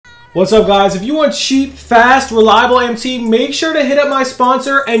What's up, guys? If you want cheap, fast, reliable MT, make sure to hit up my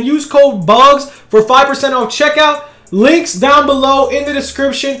sponsor and use code BUGS for 5% off checkout. Links down below in the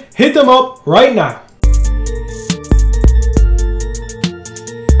description. Hit them up right now.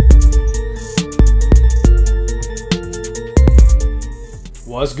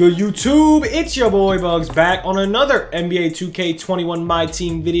 What's good, YouTube? It's your boy Bugs back on another NBA 2K21 My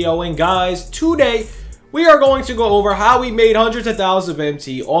Team video. And guys, today we are going to go over how we made hundreds of thousands of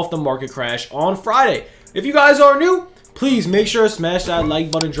MT off the market crash on Friday. If you guys are new, please make sure to smash that like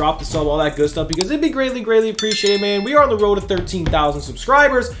button, drop the sub, all that good stuff, because it'd be greatly appreciated, man. We are on the road to 13,000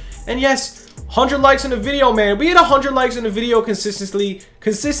 subscribers. And yes, 100 likes in the video, man. We hit 100 likes in the video consistently.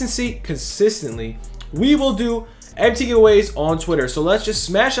 We will do MT giveaways on Twitter. So let's just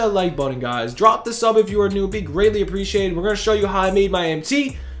smash that like button, guys. Drop the sub if you are new. It'd be greatly appreciated. We're going to show you how I made my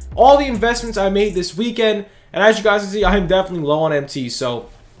MT, all the investments I made this weekend. And as you guys can see, I'm definitely low on MT. So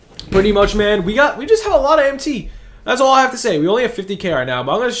pretty much, man, we just have a lot of MT. That's all I have to say. We only have 50K right now,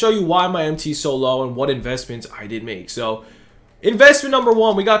 but I'm going to show you why my MT is so low and what investments I did make. So investment number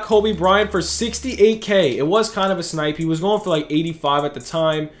one, we got Kobe Bryant for 68K. It was kind of a snipe. He was going for like 85 at the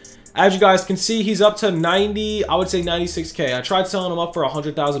time. As you guys can see, he's up to 90, I would say 96K. I tried selling him up for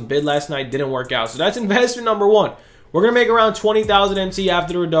 100,000 bid last night. Didn't work out. So that's investment number one. We're going to make around 20,000 MT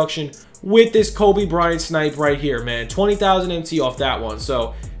after the reduction with this Kobe Bryant snipe right here, man. 20,000 MT off that one.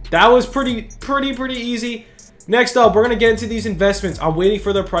 So that was pretty easy. Next up, we're going to get into these investments. I'm waiting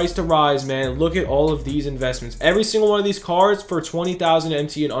for the price to rise, man. Look at all of these investments. Every single one of these cards for 20,000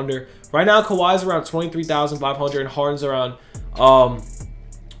 MT and under. Right now, Kawhi's around 23,500 and Harden's around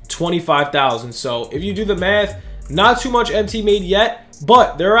 25,000. So if you do the math, not too much MT made yet,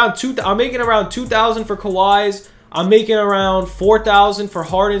 but they're around I'm making around 2,000 for Kawhi's. I'm making around 4,000 for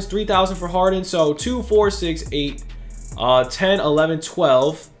Harden's, 3,000 for Harden. So 2, 4, 6, 8, 10, 11,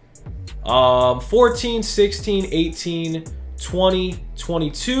 12, 14, 16, 18, 20,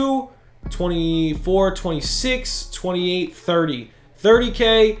 22, 24, 26, 28, 30.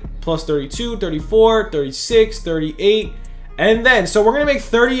 30K plus 32, 34, 36, 38. And then, so we're going to make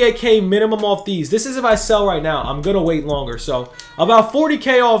 38K minimum off these. This is if I sell right now. I'm going to wait longer. So about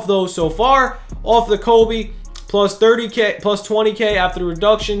 40K off those so far, off the Kobe, plus 30K, plus 20K after the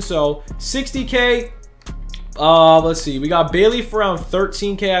reduction. So 60K. Let's see. We got Bailey for around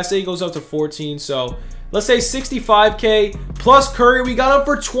 13K. I say he goes up to 14. So let's say 65K. Plus Curry, we got him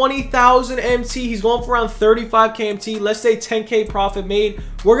for 20,000 MT. He's going for around 35K MT. Let's say 10K profit made.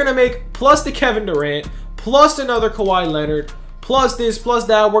 We're going to make, plus the Kevin Durant, plus another Kawhi Leonard, plus this, plus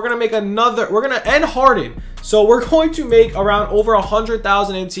that. We're going to make another, we're going to end Harden. So we're going to make around over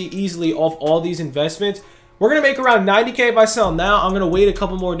 100,000 MT easily off all these investments. We're going to make around 90K if I sell now. I'm going to wait a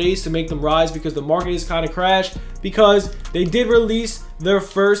couple more days to make them rise because the market is kind of crashed because they did release their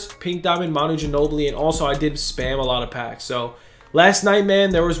first Pink Diamond Manu Ginobili, and also I did spam a lot of packs. So last night, man,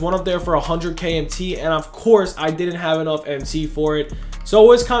 there was one up there for 100K MT, and of course I didn't have enough MT for it. So it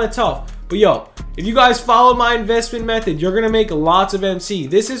was kind of tough. But yo, if you guys follow my investment method, you're going to make lots of MT.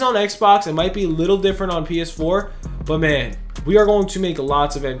 This is on Xbox. It might be a little different on PS4. But man, we are going to make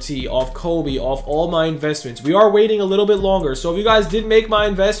lots of MT off Kobe, off all my investments. We are waiting a little bit longer. So if you guys did make my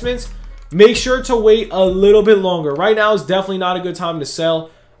investments, make sure to wait a little bit longer. Right now is definitely not a good time to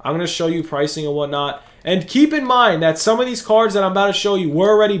sell. I'm going to show you pricing and whatnot. And keep in mind that some of these cards that I'm about to show you were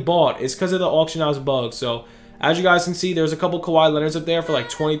already bought. It's because of the auction house bug. So as you guys can see, there's a couple Kawhi Leonards up there for like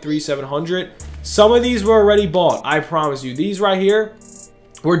 23,700. Some of these were already bought. I promise you. These right here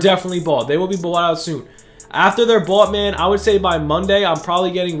were definitely bought. They will be bought out soon. After they're bought, man, I would say by Monday, I'm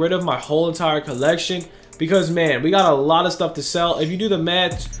probably getting rid of my whole entire collection because, man, we got a lot of stuff to sell. If you do the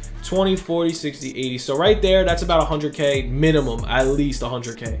math, 20, 40, 60, 80. So right there, that's about 100K minimum, at least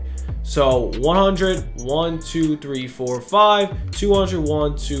 100K. So 100, 1, 2, 3, 4, 5, 200,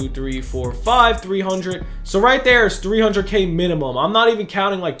 1, 2, 3, 4, 5, 300. So right there is 300K minimum. I'm not even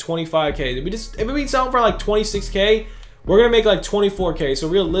counting like 25K. If we sell for like 26K, we're going to make like 24K. So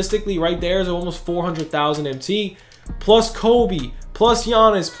realistically, right there is almost 400,000 MT. Plus Kobe, plus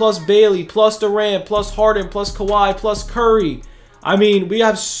Giannis, plus Bailey, plus Durant, plus Harden, plus Kawhi, plus Curry. I mean, we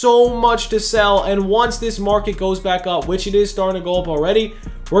have so much to sell. And once this market goes back up, which it is starting to go up already,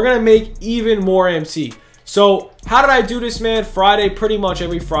 we're going to make even more MT. So how did I do this, man? Friday, pretty much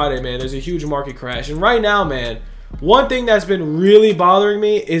every Friday, man, there's a huge market crash. And right now, man, one thing that's been really bothering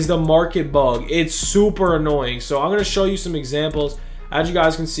me is the market bug. It's super annoying. So I'm going to show you some examples. As you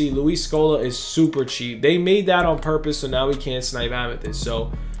guys can see, Luis Scola is super cheap. They made that on purpose, so now we can't snipe Amethyst.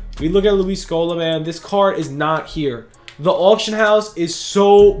 So we look at Luis Scola, man. This card is not here. The auction house is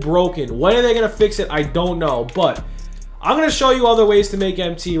so broken. When are they going to fix it? I don't know. But I'm going to show you other ways to make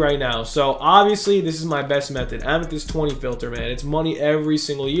MT right now. So obviously this is my best method. Amethyst 20 filter, man. It's money every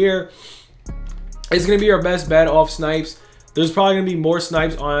single year. It's going to be our best bet off snipes. There's probably going to be more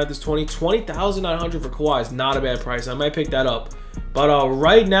snipes on Amethyst 20. 20,900 for Kawhi is not a bad price. I might pick that up. But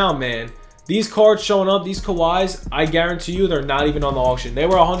right now, man, these cards showing up, these Kawhis, I guarantee you they're not even on the auction. They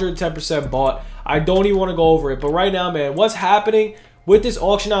were 110% bought. I don't even want to go over it. But right now, man, what's happening with this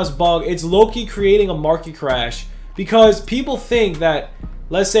auction house bug, it's low-key creating a market crash. Because people think that,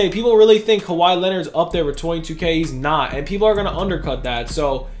 let's say, people really think Kawhi Leonard's up there with 22K. He's not. And people are going to undercut that.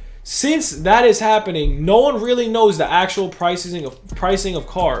 So, since that is happening, no one really knows the actual pricing of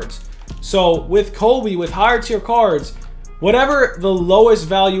cards. So, with Kobe, with higher tier cards, whatever the lowest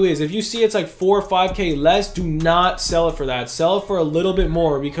value is, if you see it's like 4 or 5K less, do not sell it for that. Sell it for a little bit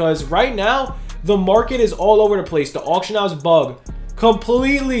more. Because right now, the market is all over the place. The auction house bug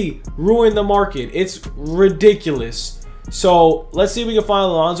completely ruined the market. It's ridiculous. So let's see if we can find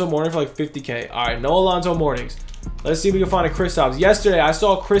Alonzo Mourning for like 50K. All right, no Alonzo Mournings. Let's see if we can find a Kristaps. Yesterday, I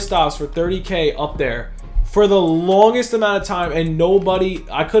saw Kristaps for 30K up there for the longest amount of time, and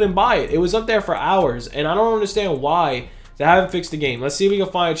I couldn't buy it. It was up there for hours, and I don't understand why they haven't fixed the game. Let's see if we can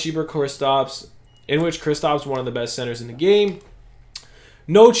find a cheaper Kristaps, in which Kristaps is one of the best centers in the game.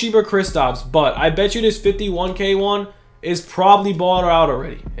 No cheaper Kristaps, but I bet you this 51K one is probably bought out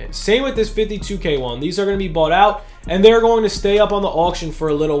already. And same with this 52K one. These are going to be bought out, and they're going to stay up on the auction for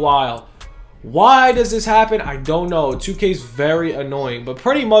a little while. Why does this happen? I don't know. 2K is very annoying, but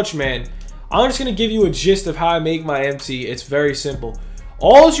pretty much, man, I'm just going to give you a gist of how I make my MT. It's very simple.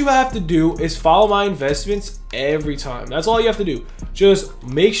 All you have to do is follow my investments every time. That's all you have to do. Just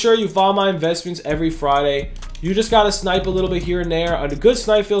make sure you follow my investments every Friday. You just got to snipe a little bit here and there. A good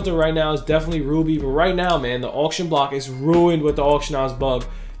snipe filter right now is definitely Ruby. But right now, man, the auction block is ruined with the auction house bug.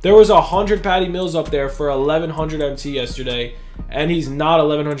 There was 100 Patty Mills up there for 1100 MT yesterday. And he's not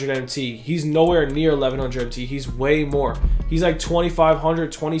 1100 MT. He's nowhere near 1100 MT. He's way more. He's like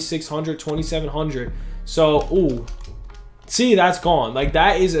 2500, 2600, 2700. So, ooh. See, that's gone. Like,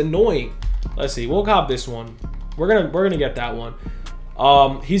 that is annoying. Let's see. We'll cop this one. We're gonna get that one.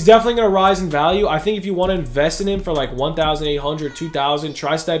 He's definitely going to rise in value. I think if you want to invest in him for like 1,800, 2,000,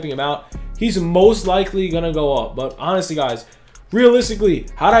 try sniping him out. He's most likely going to go up. But honestly, guys, realistically,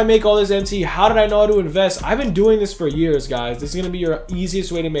 how did I make all this MT? How did I know how to invest? I've been doing this for years, guys. This is going to be your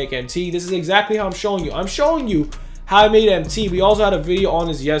easiest way to make MT. This is exactly how I'm showing you. I'm showing you how I made MT. We also had a video on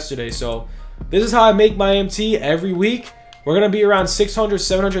this yesterday. So this is how I make my MT every week. We're going to be around 600,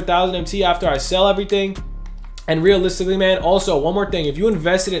 700,000 MT after I sell everything. And realistically, man, also, one more thing. If you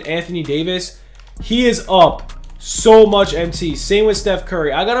invested in Anthony Davis, he is up so much MT. Same with Steph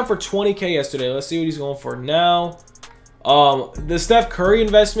Curry. I got him for 20K yesterday. Let's see what he's going for now. The Steph Curry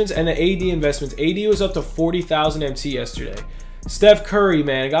investments and the AD investments. AD was up to 40,000 MT yesterday. Steph Curry,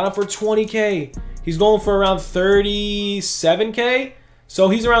 man, I got him for 20K. He's going for around 37K. So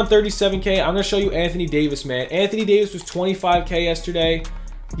he's around 37K. I'm going to show you Anthony Davis, man. Anthony Davis was 25K yesterday.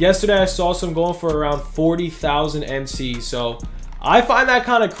 Yesterday, I saw some going for around 40,000 MC. So, I find that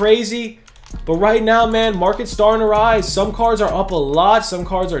kind of crazy. But right now, man, market's starting to rise. Some cards are up a lot. Some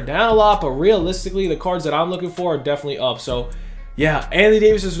cards are down a lot. But realistically, the cards that I'm looking for are definitely up. So, yeah, Anthony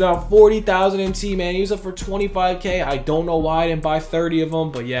Davis is around 40,000 MC, man. He was up for 25K. I don't know why I didn't buy 30 of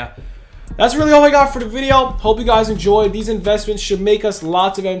them. But, yeah. That's really all I got for the video. Hope you guys enjoyed. These investments should make us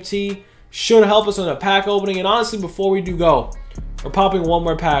lots of MT. Should help us on a pack opening. And honestly, before we do go, we're popping one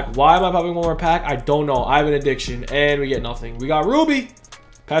more pack. Why am I popping one more pack? I don't know. I have an addiction, and we get nothing. We got Ruby.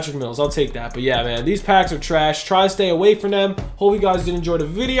 Patrick Mills. I'll take that. But yeah, man, these packs are trash. Try to stay away from them. Hope you guys did enjoy the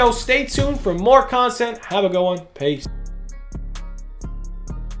video. Stay tuned for more content. Have a good one. Peace.